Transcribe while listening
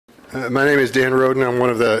My name is Dan Roden. I'm one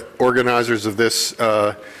of the organizers of this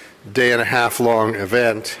day and a half long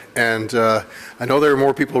event, and I know there are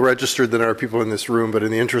more people registered than there are people in this room, but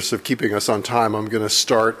in the interest of keeping us on time, I'm going to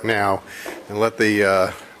start now and let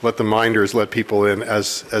the minders let people in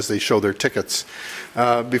as they show their tickets.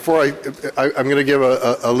 Before I'm going to give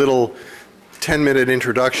a little 10-minute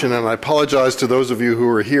introduction, and I apologize to those of you who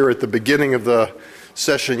were here at the beginning of the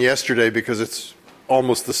session yesterday because it's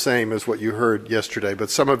almost the same as what you heard yesterday, but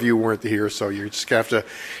some of you weren't here, so you just have to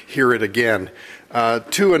hear it again.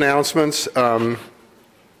 Two announcements.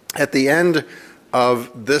 At the end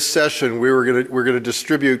of this session, we're going to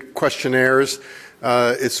distribute questionnaires.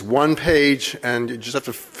 It's one page, and you just have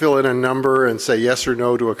to fill in a number and say yes or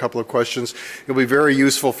no to a couple of questions. It'll be very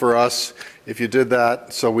useful for us if you did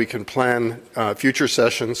that, so we can plan future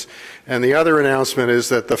sessions. And the other announcement is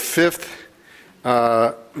that the fifth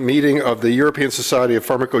meeting of the European Society of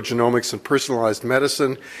Pharmacogenomics and Personalized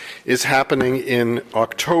Medicine is happening in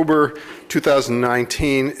October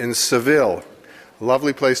 2019 in Seville. A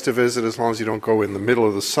lovely place to visit as long as you don't go in the middle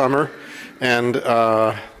of the summer. And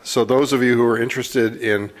so those of you who are interested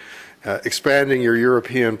in expanding your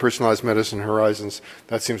European personalized medicine horizons,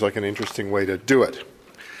 that seems like an interesting way to do it.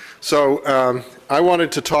 So I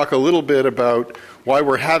wanted to talk a little bit about why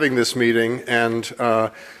we're having this meeting and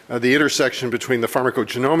the intersection between the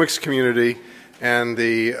pharmacogenomics community and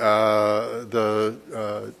the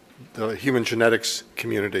human genetics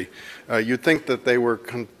community. You'd think that they were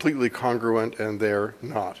completely congruent, and they're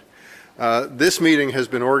not. This meeting has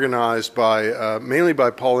been organized by mainly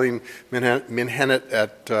by Pauline Minhennett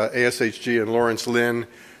at ASHG and Lawrence Lin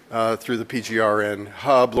through the PGRN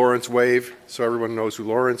hub. Lawrence wave, so everyone knows who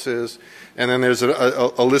Lawrence is. And then there's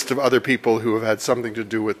a list of other people who have had something to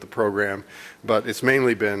do with the program, but it's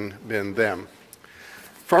mainly been them.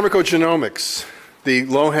 Pharmacogenomics, the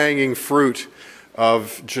low-hanging fruit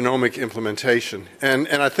of genomic implementation. And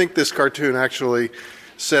I think this cartoon actually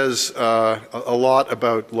says a lot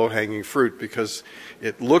about low-hanging fruit, because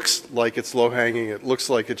it looks like it's low-hanging, it looks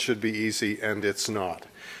like it should be easy, and it's not.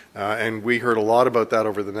 And we heard a lot about that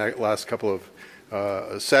over the last couple of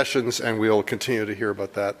sessions, and we'll continue to hear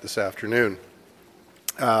about that this afternoon.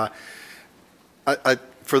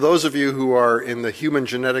 For those of you who are in the human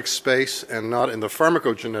genetics space and not in the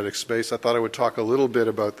pharmacogenetics space, I thought I would talk a little bit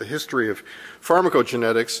about the history of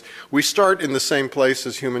pharmacogenetics. We start in the same place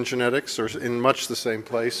as human genetics, or in much the same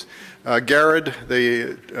place. Garrod,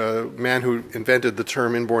 the man who invented the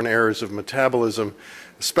term inborn errors of metabolism,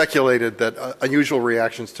 speculated that unusual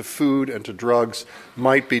reactions to food and to drugs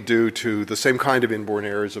might be due to the same kind of inborn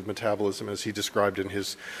errors of metabolism as he described in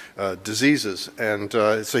his diseases. And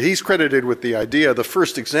so he's credited with the idea. The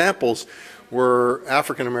first examples were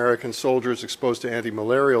African American soldiers exposed to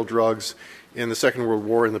anti-malarial drugs in the Second World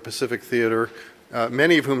War in the Pacific Theater,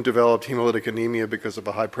 many of whom developed hemolytic anemia because of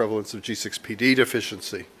a high prevalence of G6PD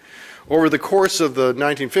deficiency. Over the course of the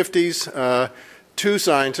 1950s, two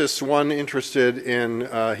scientists, one interested in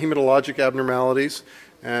hematologic abnormalities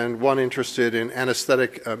and one interested in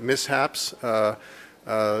anesthetic mishaps,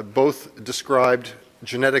 both described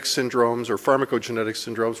genetic syndromes or pharmacogenetic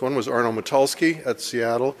syndromes. One was Arno Matalski at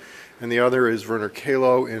Seattle, and the other is Werner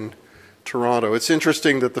Kalo in Toronto. It's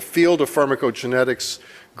interesting that the field of pharmacogenetics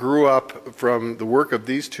grew up from the work of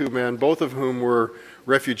these two men, both of whom were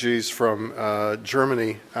refugees from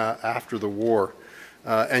Germany after the war.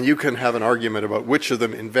 And you can have an argument about which of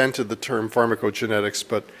them invented the term pharmacogenetics,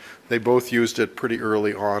 but they both used it pretty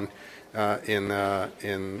early on in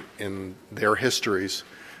their histories.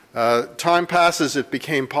 Time passes, it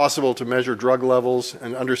became possible to measure drug levels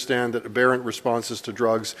and understand that aberrant responses to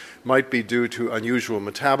drugs might be due to unusual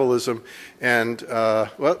metabolism. And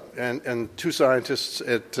two scientists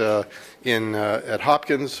at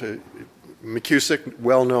Hopkins, McCusick,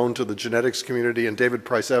 well known to the genetics community, and David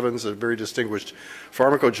Price Evans, a very distinguished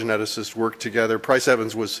pharmacogeneticist, worked together. Price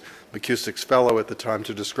Evans was McCusick's fellow at the time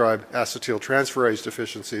to describe acetyltransferase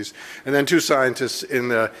deficiencies. And then two scientists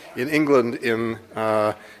in England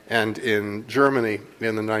and in Germany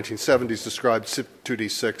in the 1970s described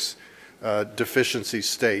CYP2D6 deficiency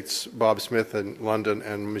states, Bob Smith in London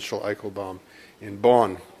and Michel Eichelbaum in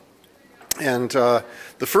Bonn. And the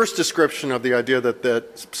first description of the idea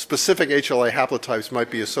that specific HLA haplotypes might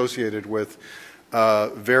be associated with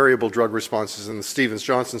variable drug responses in the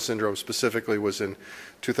Stevens-Johnson syndrome specifically was in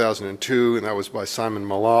 2002, and that was by Simon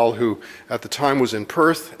Malal, who at the time was in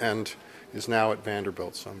Perth and is now at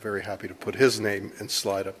Vanderbilt. So I'm very happy to put his name and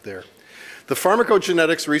slide up there. The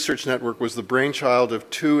Pharmacogenetics Research Network was the brainchild of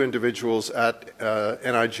two individuals at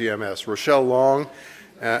NIGMS, Rochelle Long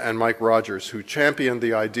and Mike Rogers, who championed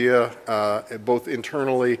the idea both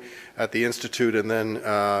internally at the Institute and then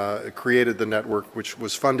created the network, which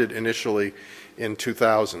was funded initially in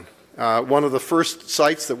 2000. One of the first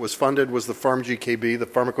sites that was funded was the PharmGKB, the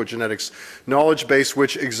Pharmacogenetics Knowledge Base,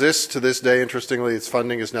 which exists to this day. Interestingly, its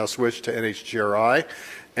funding is now switched to NHGRI.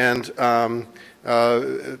 And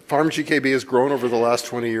PharmGKB has grown over the last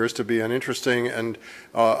 20 years to be an interesting and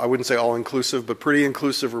I wouldn't say all-inclusive, but pretty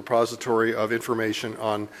inclusive repository of information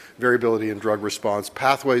on variability in drug response,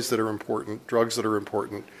 pathways that are important, drugs that are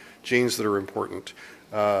important, genes that are important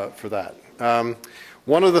for that.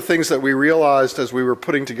 One of the things that we realized as we were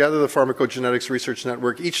putting together the Pharmacogenetics Research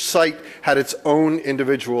Network, each site had its own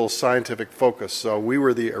individual scientific focus. So we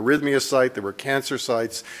were the arrhythmia site, there were cancer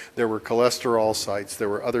sites, there were cholesterol sites, there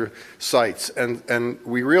were other sites. And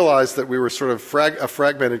we realized that we were sort of a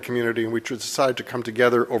fragmented community, and we decided to come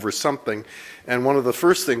together over something. And one of the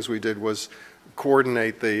first things we did was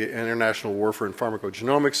coordinate the International Warfare and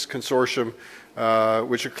Pharmacogenomics Consortium,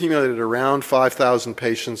 which accumulated around 5,000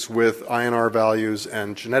 patients with INR values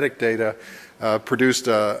and genetic data, produced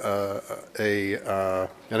an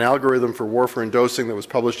algorithm for warfarin dosing that was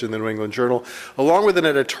published in the New England Journal, along with an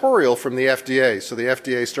editorial from the FDA. So the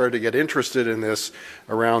FDA started to get interested in this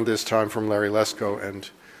around this time from Larry Lesko and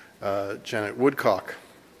Janet Woodcock.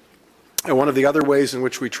 And one of the other ways in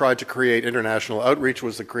which we tried to create international outreach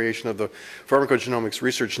was the creation of the Pharmacogenomics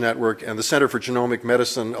Research Network and the Center for Genomic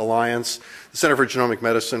Medicine Alliance. The Center for Genomic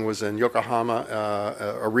Medicine was in Yokohama,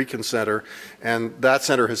 a Riken center, and that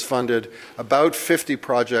center has funded about 50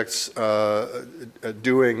 projects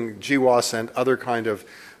doing GWAS and other kind of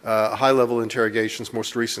high-level interrogations,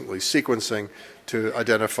 most recently sequencing, to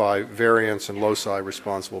identify variants and loci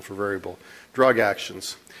responsible for variable drug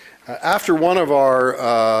actions. After one of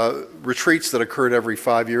our retreats that occurred every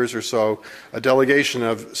 5 years or so, a delegation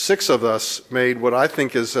of 6 of us made what I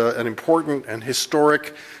think is an important and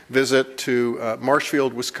historic visit to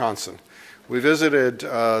Marshfield, Wisconsin. We visited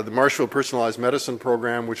the Marshfield Personalized Medicine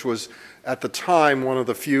Program, which was at the time one of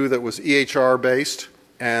the few that was EHR based,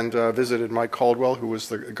 and visited Mike Caldwell, who was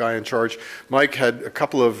the guy in charge. Mike had a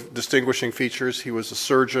couple of distinguishing features. He was a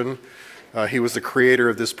surgeon. He was the creator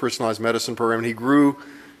of this personalized medicine program. He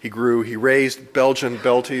raised Belgian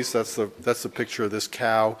Belties. That's the picture of this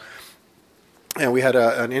cow. And we had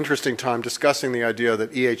an interesting time discussing the idea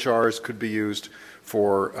that EHRs could be used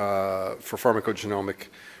for pharmacogenomic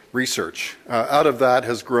research. Out of that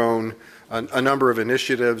has grown a number of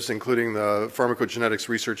initiatives, including the Pharmacogenetics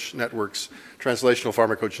Research Network's Translational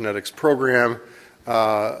Pharmacogenetics Program,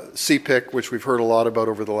 CPIC, which we've heard a lot about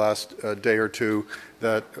over the last day or two,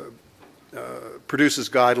 that produces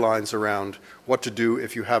guidelines around what to do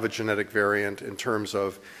if you have a genetic variant in terms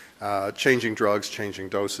of changing drugs, changing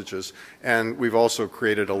dosages. And we've also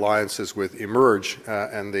created alliances with eMERGE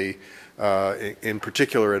and in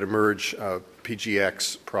particular at eMERGE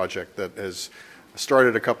PGX project that has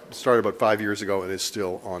started about 5 years ago and is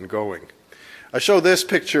still ongoing. I show this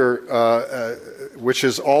picture, which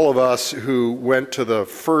is all of us who went to the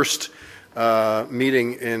first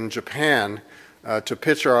meeting in Japan to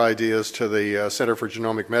pitch our ideas to the Center for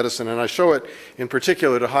Genomic Medicine. And I show it in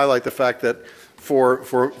particular to highlight the fact that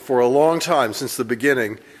for a long time, since the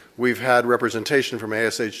beginning, we've had representation from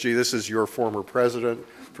ASHG. This is your former president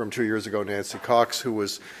from 2 years ago, Nancy Cox, who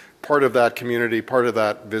was part of that community, part of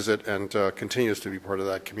that visit, and continues to be part of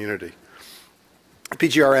that community.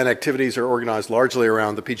 PGRN activities are organized largely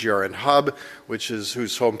around the PGRN Hub,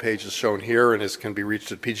 whose homepage is shown here and can be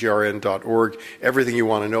reached at pgrn.org. Everything you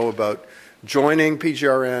want to know about joining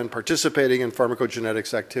PGRN, participating in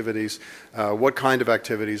pharmacogenetics activities, what kind of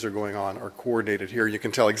activities are going on are coordinated here. You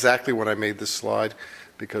can tell exactly when I made this slide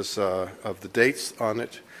because of the dates on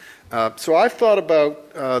it. So I've thought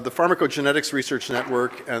about the Pharmacogenetics Research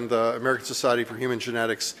Network and the American Society for Human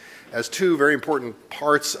Genetics as two very important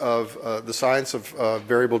parts of the science of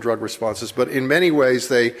variable drug responses, but in many ways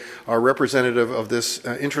they are representative of this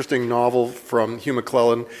interesting novel from Hugh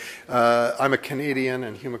McClellan. I'm a Canadian,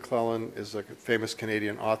 and Hugh McClellan is a famous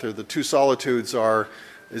Canadian author. The Two Solitudes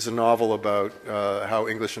is a novel about how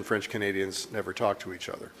English and French Canadians never talk to each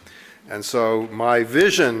other. And so my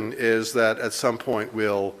vision is that at some point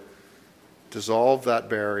we'll dissolve that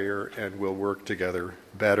barrier and we'll work together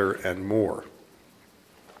better and more.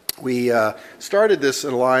 We started this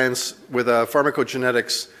alliance with a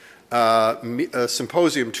pharmacogenetics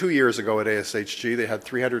symposium 2 years ago at ASHG. They had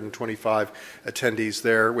 325 attendees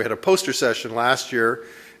there. We had a poster session last year,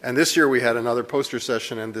 and this year we had another poster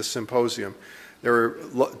session and this symposium. There were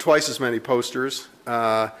twice as many posters,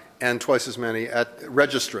 and twice as many at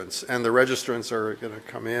registrants. And the registrants are going to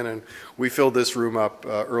come in, and we filled this room up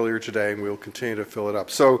earlier today, and we'll continue to fill it up.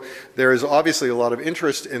 So there is obviously a lot of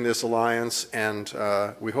interest in this alliance, and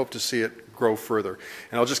we hope to see it grow further.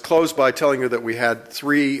 And I'll just close by telling you that we had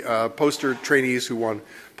 3 poster trainees who won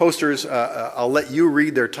posters. I'll let you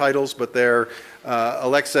read their titles, but they're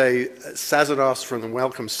Alexei Sazanovs from the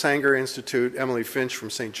Wellcome Sanger Institute, Emily Finch from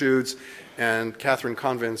St. Jude's, and Catherine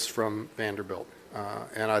Convins from Vanderbilt.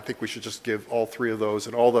 And I think we should just give all 3 of those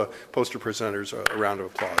and all the poster presenters a round of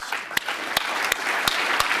applause.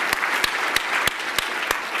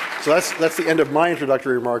 So that's the end of my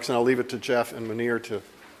introductory remarks, and I'll leave it to Jeff and Munir to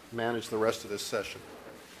manage the rest of this session.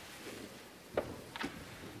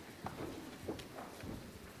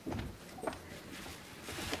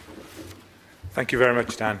 Thank you very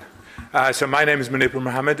much, Dan. So my name is Munir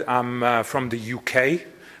Mohammed. I'm from the UK.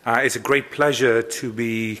 It's a great pleasure to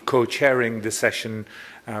be co-chairing this session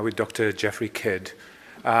with Dr. Geoffrey Kidd.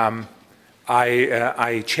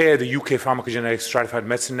 I chair the UK Pharmacogenetics Stratified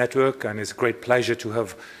Medicine Network, and it's a great pleasure to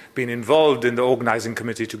have been involved in the organizing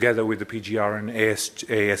committee together with the PGRN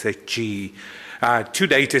ASHG. To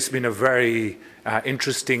date, it's been a very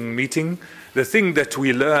interesting meeting. The thing that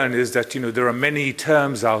we learn is that, there are many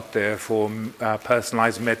terms out there for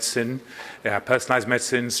personalized medicine,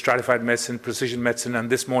 stratified medicine, precision medicine, and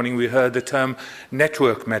this morning we heard the term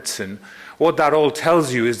network medicine. What that all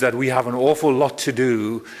tells you is that we have an awful lot to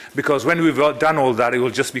do, because when we've done all that, it will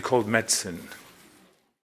just be called medicine.